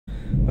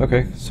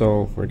Okay,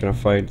 so we're gonna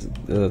fight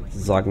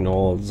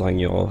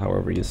Zagnol,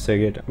 however you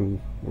say it.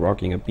 I'm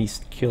rocking a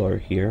Beast Killer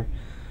here,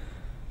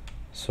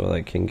 so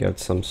I can get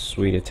some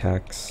sweet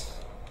attacks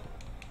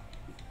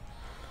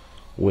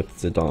with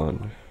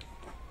Zidane.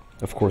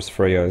 Of course,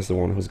 Freya is the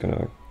one who's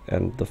gonna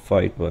end the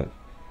fight, but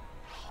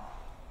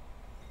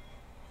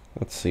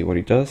let's see what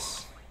he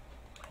does.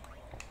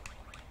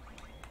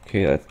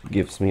 Okay, that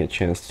gives me a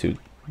chance to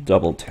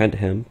double tent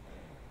him.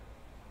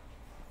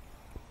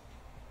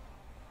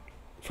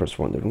 First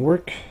one didn't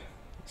work.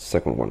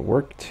 Second one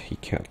worked. He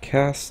can't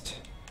cast.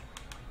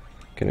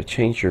 Gonna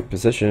change your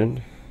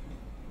position.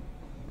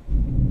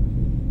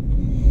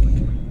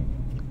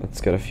 Let's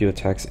get a few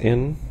attacks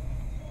in.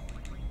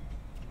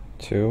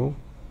 2,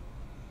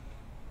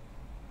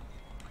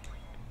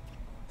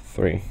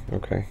 3.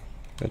 Okay,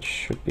 that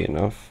should be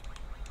enough.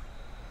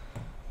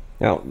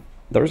 Now,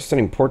 there's an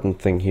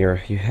important thing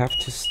here. You have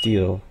to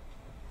steal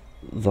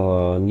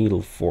the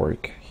needle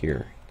fork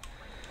here.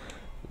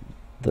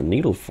 The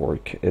needle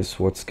fork is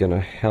what's gonna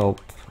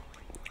help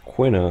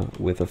Quina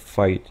with a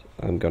fight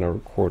I'm gonna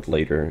record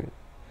later.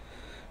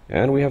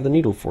 And we have the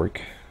needle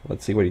fork.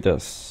 Let's see what he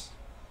does.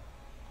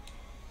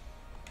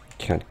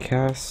 Can't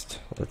cast.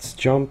 Let's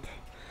jump.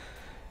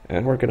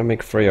 And we're gonna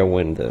make Freya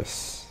win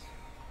this.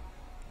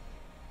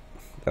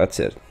 That's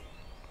it.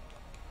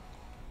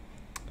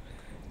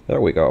 There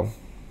we go.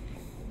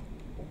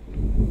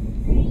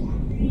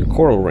 The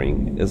coral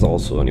ring is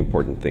also an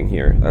important thing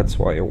here. That's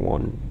why I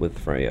won with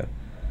Freya.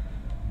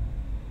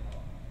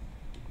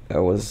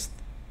 That was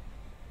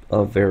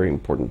a very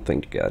important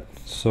thing to get.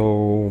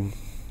 So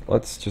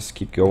let's just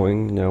keep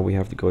going. Now we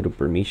have to go to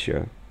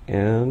Burmecia,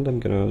 and I'm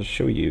gonna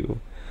show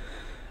you.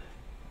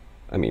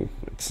 I mean,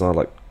 it's not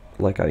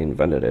like I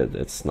invented it.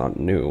 It's not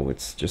new.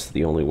 It's just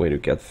the only way to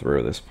get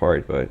through this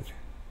part. But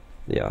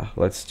yeah,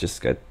 let's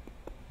just get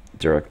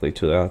directly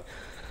to that.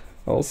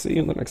 I'll see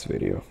you in the next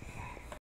video.